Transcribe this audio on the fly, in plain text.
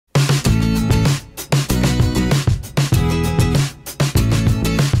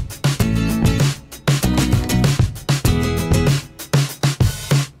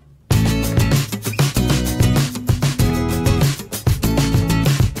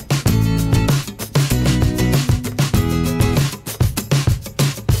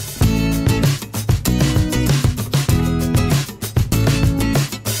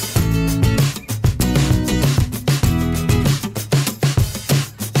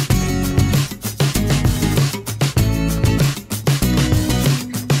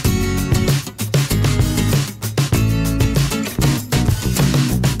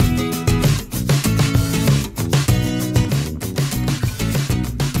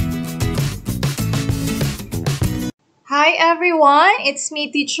Hi everyone, it's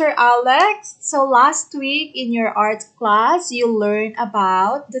me teacher Alex. So last week in your art class, you learned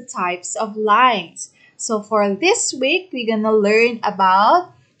about the types of lines. So for this week, we're gonna learn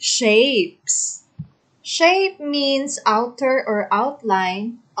about shapes. Shape means outer or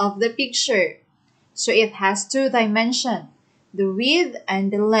outline of the picture. So it has two dimensions, the width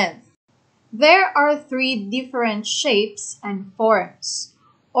and the length. There are three different shapes and forms: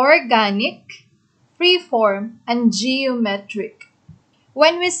 organic, freeform, and geometric.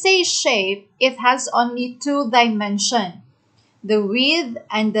 When we say shape, it has only two dimensions, the width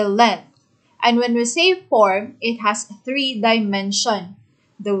and the length. And when we say form, it has three dimensions,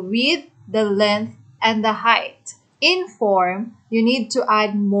 the width, the length, and the height. In form, you need to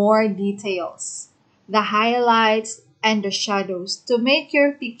add more details, the highlights and the shadows, to make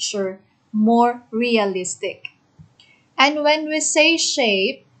your picture more realistic. And when we say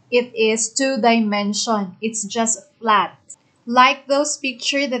shape, it is two-dimension. It's just flat, like those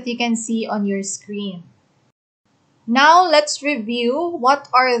pictures that you can see on your screen. Now let's review what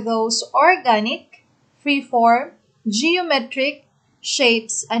are those organic, freeform, geometric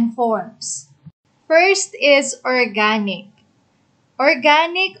shapes and forms. First is organic.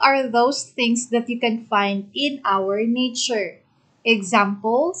 Organic are those things that you can find in our nature.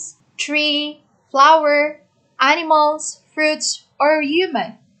 Examples: tree, flower, animals, fruits, or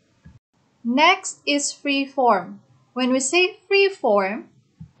human. Next is free form. When we say free form,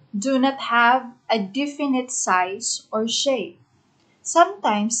 do not have a definite size or shape.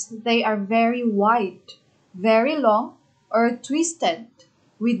 Sometimes they are very wide, very long, or twisted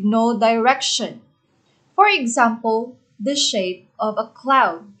with no direction. For example, the shape of a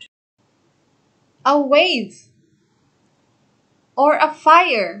cloud, a wave, or a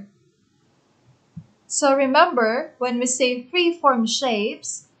fire. So remember, when we say free-form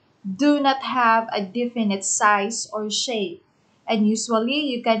shapes, do not have a definite size or shape. And usually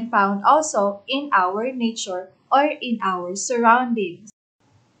you can find also in our nature or in our surroundings.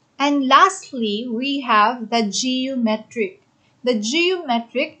 And lastly, we have the geometric. The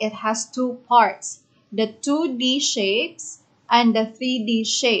geometric, it has two parts, the 2D shapes and the 3D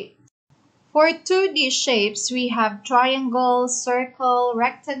shape. For 2D shapes, we have triangle, circle,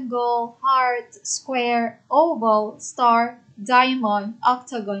 rectangle, heart, square, oval, star, diamond,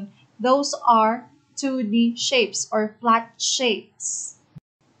 octagon. Those are 2D shapes or flat shapes.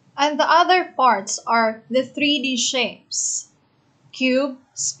 And the other parts are the 3D shapes: cube,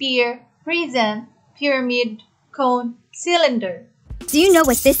 sphere, prism, pyramid, cone, cylinder. Do you know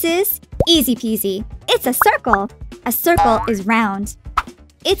what this is? Easy peasy. It's a circle. A circle is round.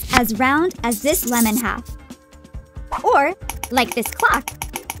 It's as round as this lemon half. Or, like this clock.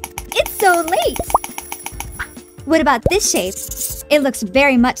 It's so late! What about this shape? It looks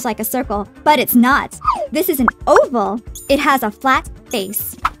very much like a circle, but it's not. This is an oval. It has a flat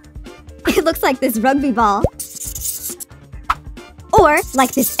face. It looks like this rugby ball. Or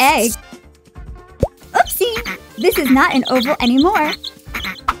like this egg. Oopsie! This is not an oval anymore.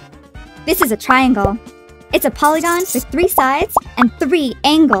 This is a triangle. It's a polygon with 3 sides and 3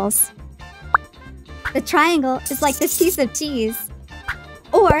 angles. The triangle is like this piece of cheese.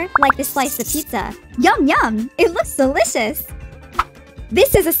 Or like this slice of pizza. Yum yum! It looks delicious!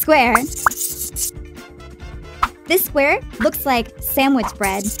 This is a square. This square looks like sandwich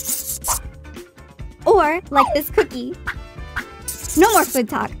bread. Or like this cookie. No more food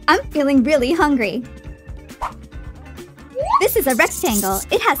talk. I'm feeling really hungry. This is a rectangle.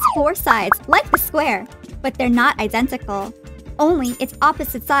 It has 4 sides like the square, but they're not identical. Only its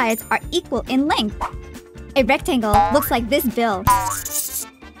opposite sides are equal in length. A rectangle looks like this bill.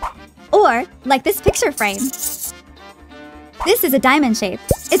 Or like this picture frame. This is a diamond shape.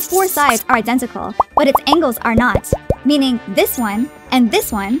 Its 4 sides are identical, but its angles are not, meaning this one and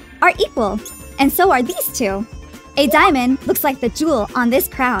this one are equal, and so are these two. A diamond looks like the jewel on this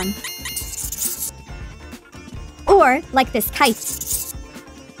crown. Or like this kite.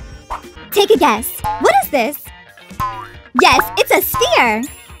 Take a guess. What is this? Yes, it's a sphere!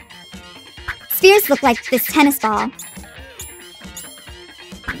 Spheres look like this tennis ball.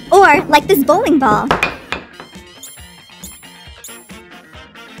 Or like this bowling ball.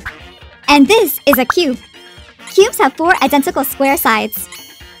 And this is a cube. Cubes have 4 identical square sides.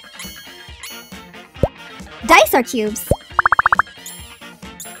 Dice are cubes.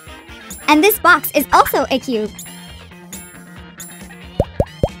 And this box is also a cube.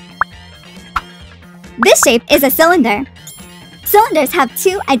 This shape is a cylinder. Cylinders have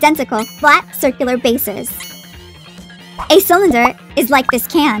 2 identical flat circular bases. A cylinder is like this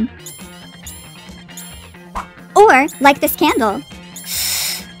can. Or like this candle.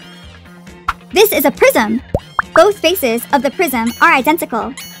 This is a prism. Both faces of the prism are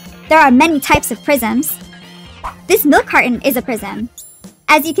identical. There are many types of prisms. This milk carton is a prism.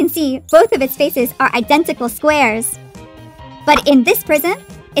 As you can see, both of its faces are identical squares. But in this prism,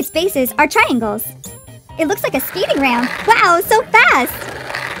 its faces are triangles. It looks like a skating ramp. Wow, so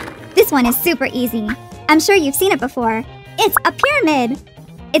fast! This one is super easy. I'm sure you've seen it before. It's a pyramid!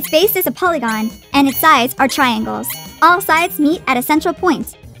 Its base is a polygon, and its sides are triangles. All sides meet at a central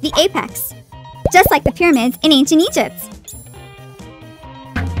point, the apex. Just like the pyramids in ancient Egypt.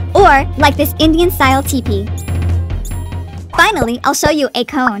 Or like this Indian-style teepee. Finally, I'll show you a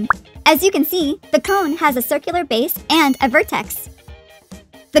cone. As you can see, the cone has a circular base and a vertex.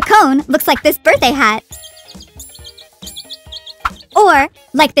 The cone looks like this birthday hat. Or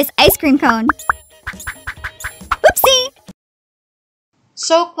like this ice cream cone. Whoopsie!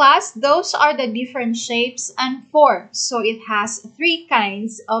 So class, those are the different shapes and forms. So it has three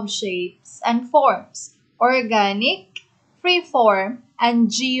kinds of shapes and forms: organic, freeform, and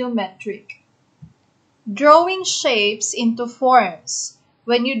geometric. Drawing shapes into forms.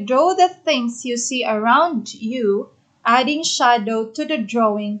 When you draw the things you see around you, adding shadow to the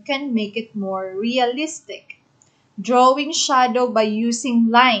drawing can make it more realistic. Drawing shadow by using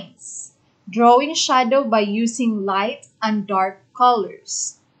lines. Drawing shadow by using light and dark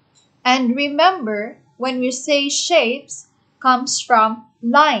colors. And remember, when we say shapes, comes from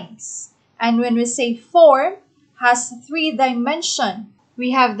lines. And when we say form, has three dimensions.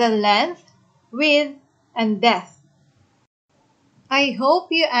 We have the length, width, and depth. I hope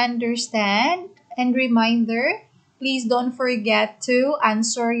you understand. And reminder, please don't forget to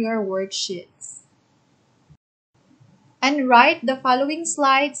answer your worksheets. And write the following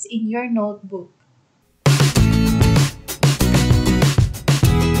slides in your notebook.